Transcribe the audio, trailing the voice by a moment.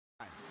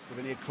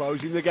Slovenia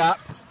closing the gap.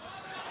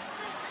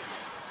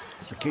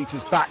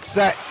 Sakita's back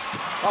set.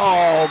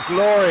 Oh,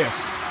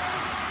 glorious.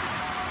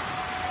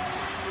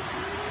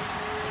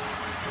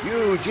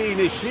 Yuji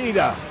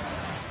Nishida.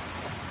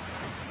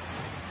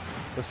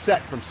 The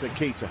set from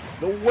Sakita.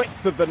 The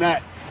width of the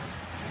net.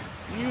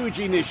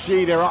 Yuji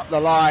Nishida up the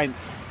line.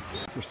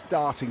 It's the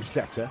starting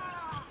setter.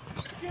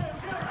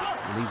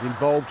 And he's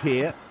involved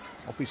here.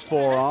 Off his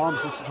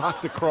forearms. This will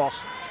have to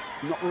cross.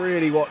 Not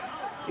really what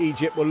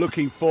Egypt were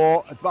looking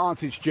for.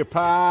 Advantage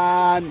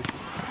Japan.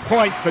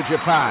 Point for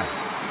Japan.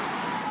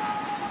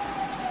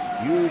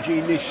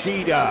 Yuji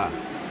Nishida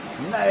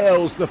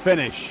nails the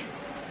finish.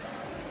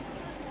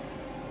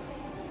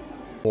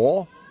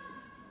 Or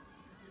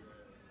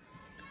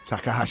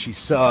Takahashi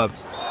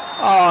served.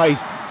 Oh,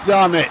 he's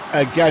done it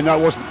again. That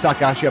wasn't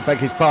Takahashi, I beg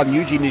his pardon.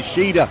 Yuji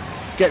Nishida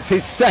gets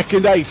his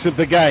second ace of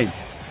the game.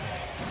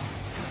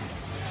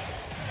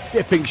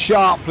 Dipping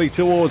sharply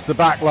towards the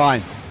back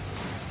line.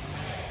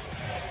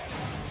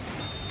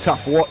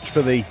 Tough watch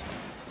for the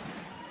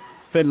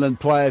Finland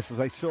players as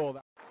they saw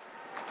that.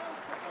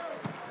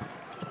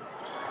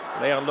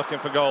 They are looking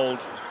for gold.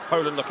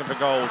 Poland looking for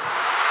gold.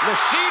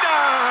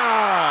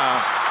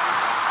 Nishida!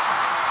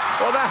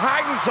 Well, the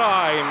hang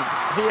time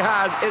he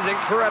has is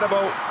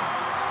incredible.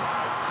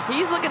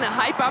 He's looking to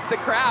hype up the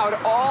crowd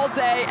all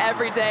day,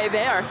 every day.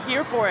 They are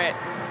here for it.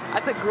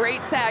 That's a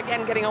great set.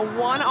 Again, getting a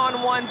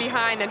one-on-one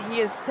behind, and he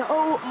has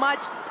so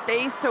much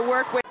space to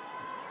work with.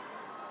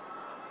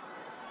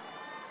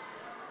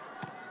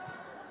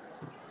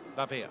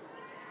 Lavia.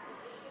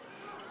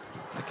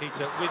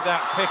 Sakita with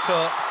that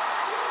pickup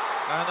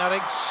and that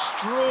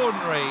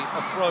extraordinary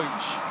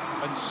approach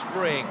and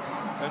spring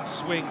and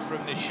swing from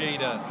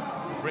Nishida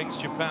brings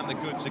Japan the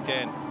goods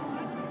again.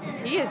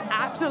 He has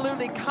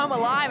absolutely come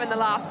alive in the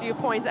last few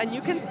points, and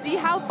you can see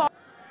how far.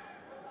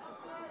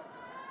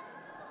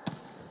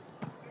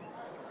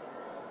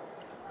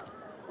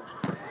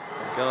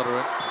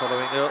 Gardner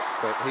following up,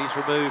 but he's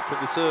removed from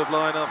the serve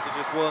line after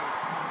just one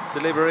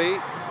delivery.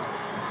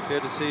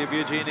 Courtesy of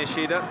Yuji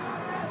Nishida.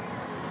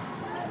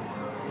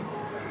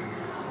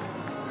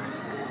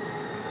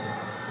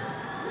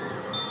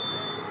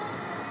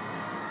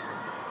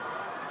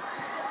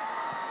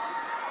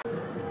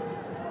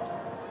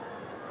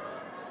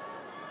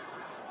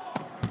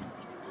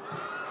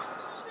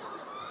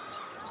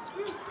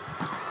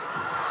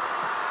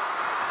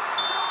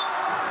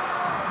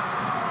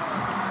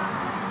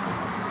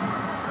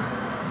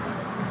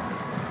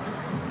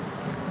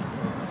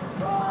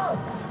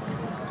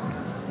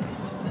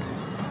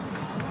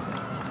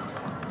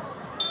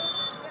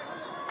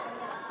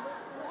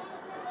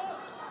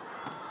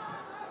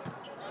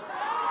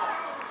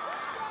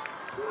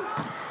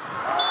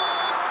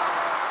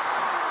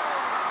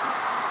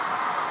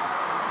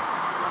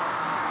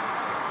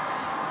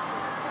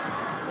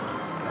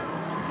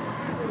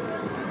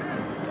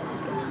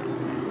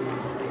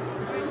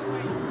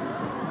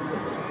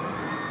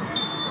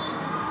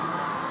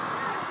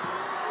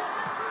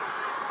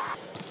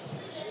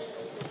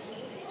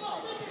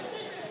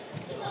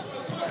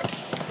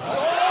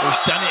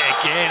 He's done it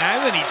again.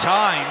 How many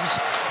times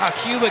are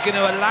Cuba going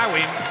to allow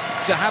him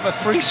to have a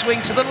free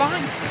swing to the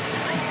line?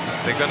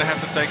 They're going to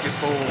have to take this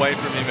ball away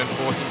from him and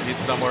force him to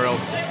hit somewhere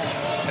else.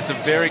 It's a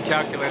very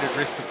calculated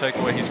risk to take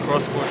away his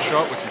cross-court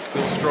shot, which is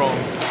still strong.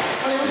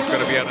 He's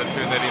got to be able to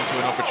turn that into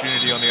an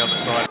opportunity on the other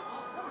side.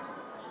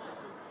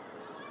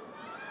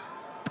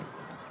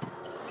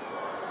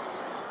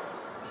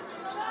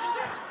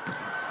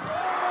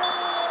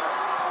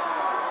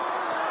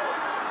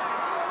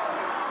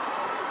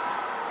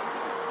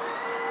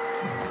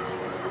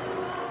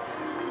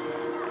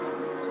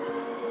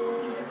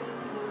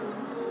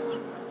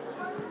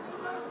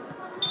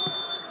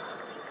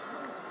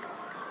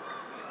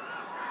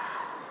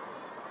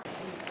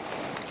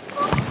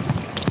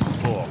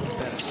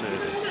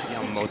 Service,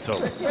 Yamamoto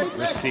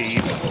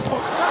receives.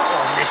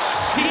 Oh,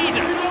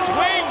 Nishida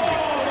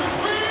swings!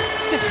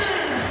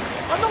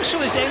 I'm not sure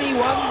there's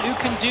anyone who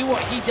can do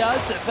what he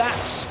does at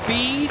that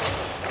speed.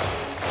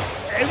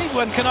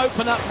 Anyone can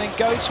open up and then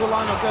go to a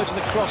line or go to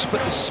the cross,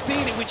 but the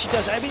speed at which he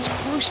does it, I mean, it's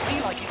Bruce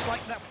Lee-like, it's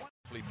like that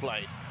wonderfully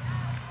played.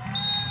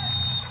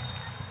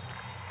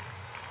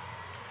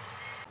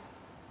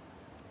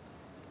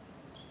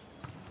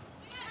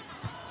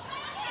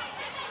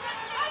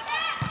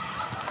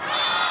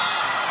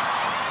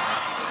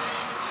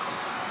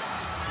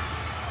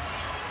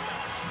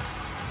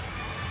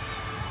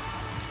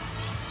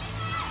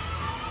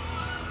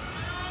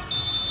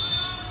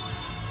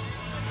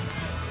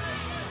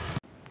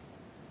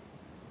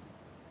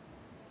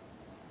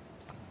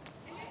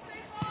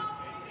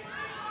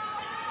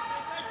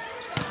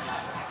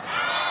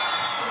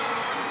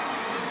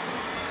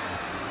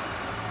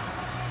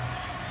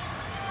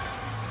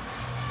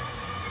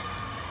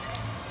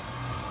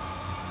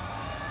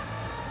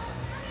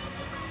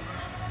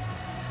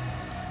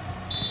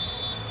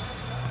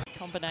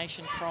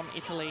 Combination from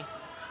Italy.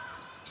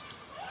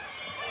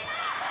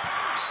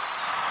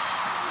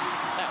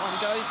 That one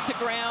goes to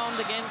ground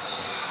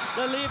against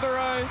the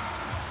libero.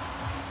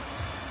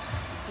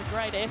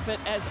 great effort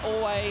as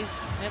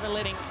always, never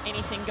letting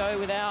anything go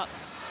without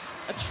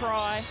a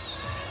try.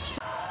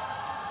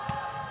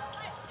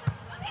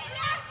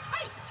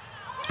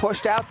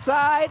 Pushed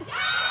outside.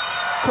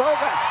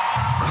 Koga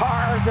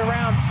carves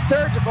around,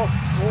 surgical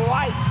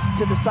slice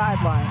to the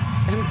sideline.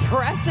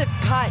 Impressive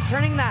cut,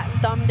 turning that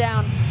thumb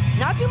down.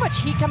 Not too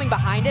much heat coming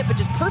behind it, but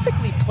just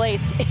perfectly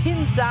placed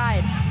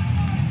inside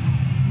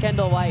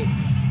Kendall White.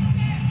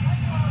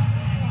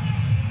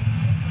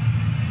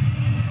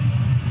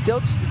 Still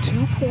just a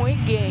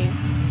 2-point game.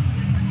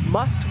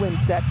 Must win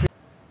set.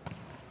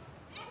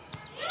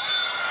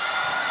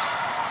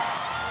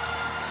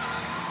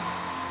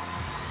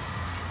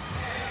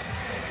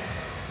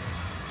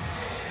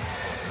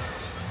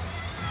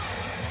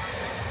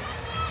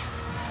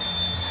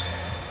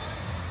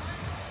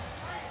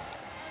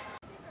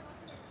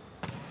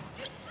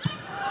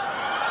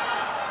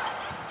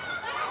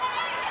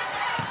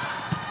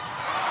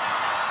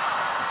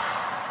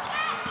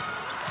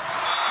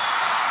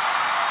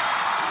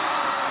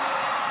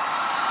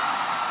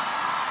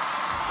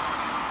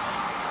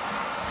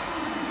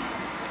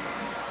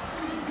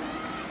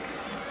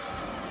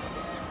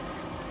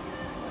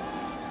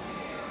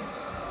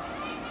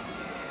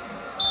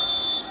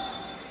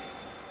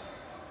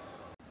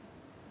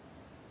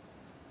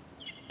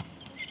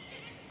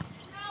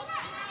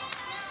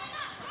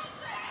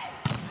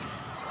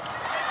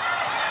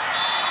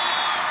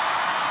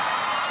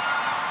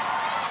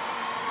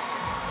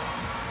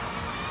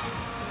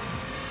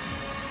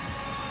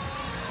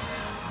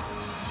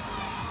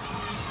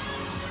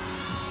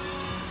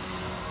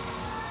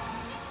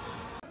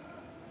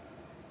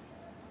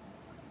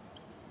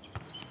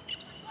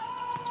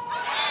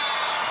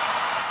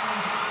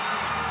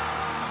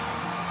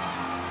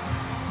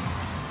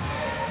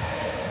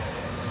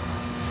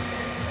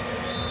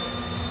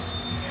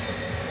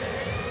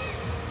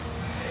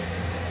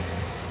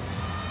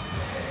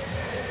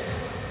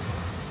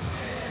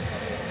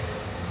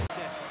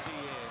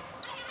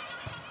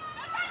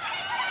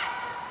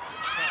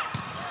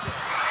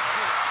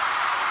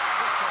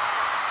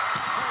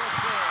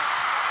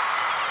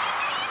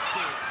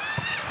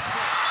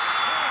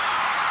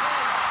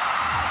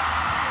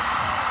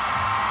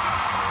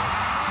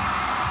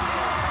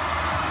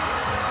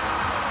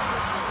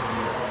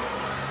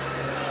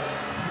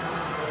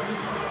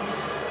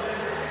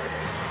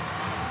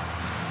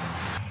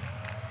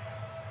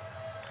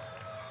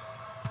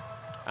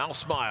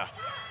 Alsmeyer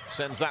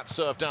sends that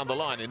serve down the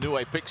line.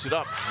 Inoue picks it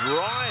up,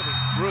 driving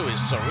through is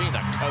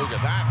Sarina Koga.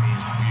 That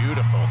is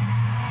beautiful.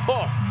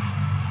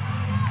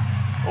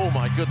 Oh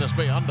my goodness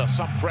me, under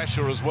some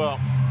pressure as well.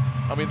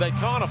 I mean, they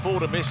can't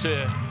afford a miss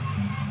here.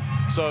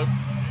 So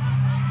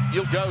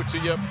you'll go to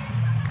your...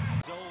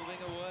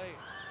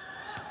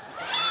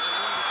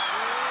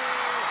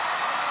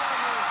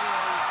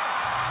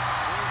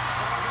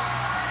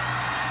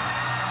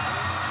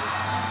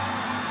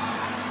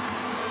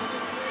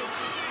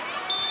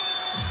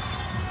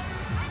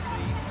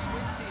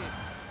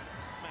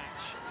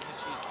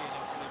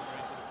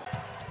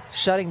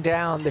 Shutting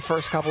down the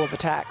first couple of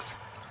attacks.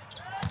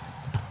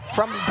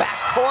 From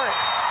backcourt,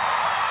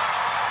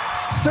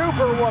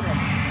 Superwoman.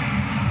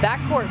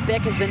 Backcourt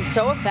Bick has been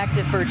so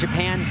effective for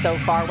Japan so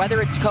far,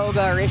 whether it's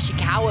Koga or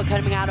Ishikawa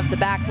coming out of the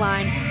back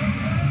line.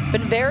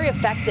 Been very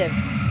effective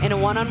in a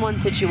one-on-one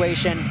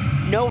situation.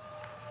 No.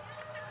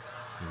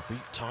 Who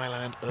beat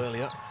Thailand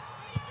earlier.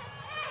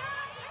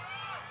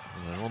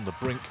 And they're on the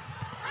brink.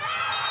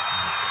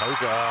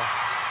 Koga.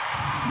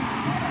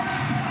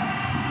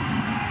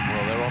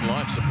 Well, they're on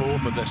life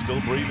support, but they're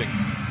still breathing.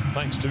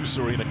 Thanks to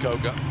Sarina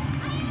Koga.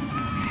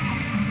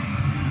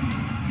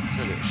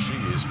 Tell you, she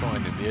is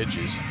finding the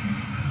edges.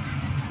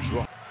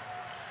 Drop.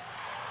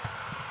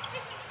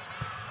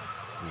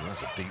 Ooh,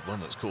 that's a deep one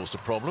that's caused a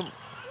problem.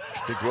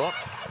 Stigrot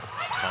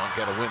can't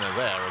get a winner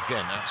there.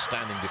 Again,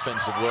 outstanding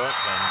defensive work,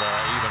 and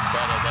even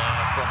better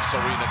there from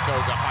Sarina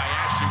Koga.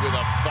 Hayashi with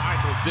a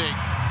vital dig.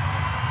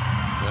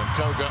 And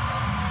Koga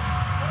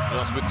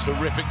just with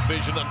terrific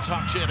vision and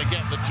touch here to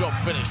get the job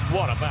finished.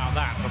 What about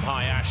that from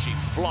Hayashi,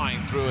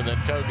 flying through, and then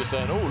Koga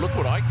saying, oh, look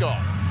what I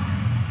got.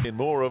 In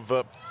more of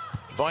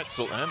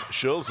Weitzel and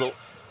Schulzel.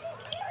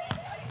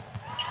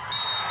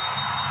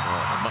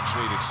 A much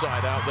needed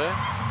side out there.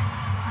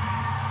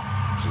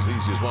 It's as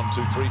easy as 1,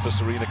 2, 3 for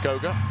Sarina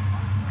Koga.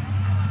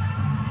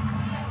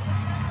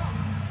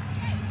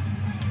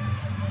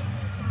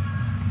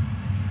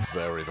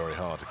 Very, very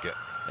hard to get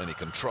any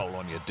control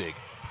on your dig.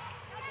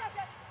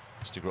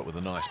 Stigrot with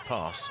a nice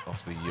pass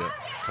off the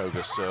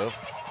Koga serve.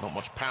 Not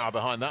much power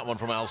behind that one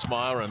from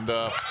Alsmeyer, and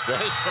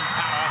there's some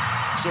power.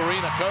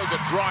 Sarina Koga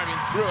driving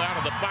through out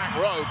of the back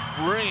row,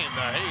 bringing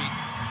the heat.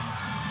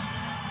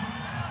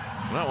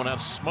 And that one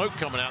had smoke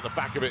coming out the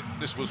back of it.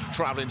 This was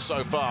traveling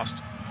so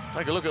fast.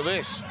 Take a look at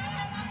this.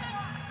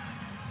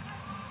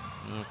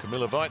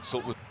 Camilla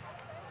Weitzel with...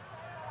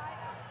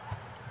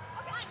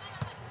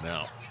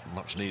 Now,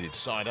 much needed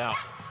side out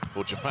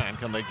for Japan.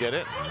 Can they get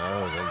it?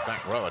 No, the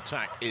back row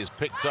attack is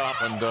picked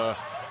up, and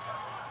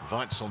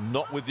Weitzel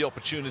not with the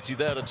opportunity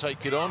there to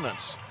take it on.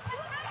 That's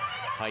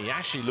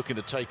Hayashi looking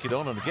to take it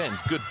on, and again,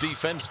 good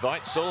defense,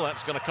 Weitzel.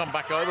 That's going to come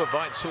back over.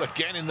 Weitzel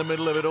again in the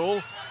middle of it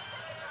all.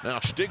 Now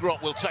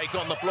Stigrot will take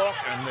on the block,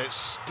 and it's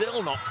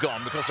still not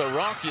gone because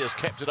Araki has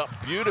kept it up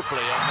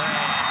beautifully. And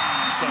there,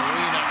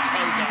 Sarina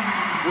Koga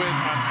with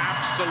an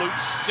absolute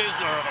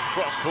sizzler of a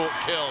cross-court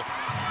kill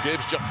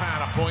gives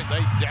Japan a point they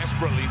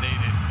desperately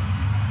needed.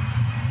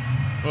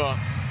 Well,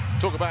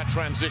 talk about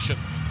transition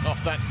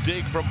off that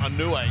dig from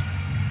Inoue.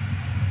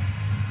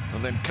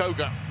 And then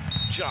Koga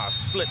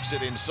just slips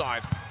it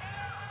inside.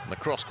 And the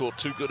cross-court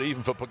too good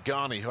even for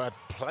Pagani, who had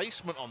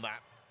placement on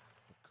that.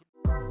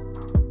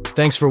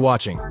 Thanks for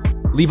watching.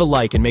 Leave a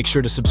like and make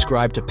sure to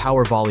subscribe to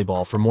Power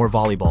Volleyball for more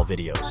volleyball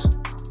videos.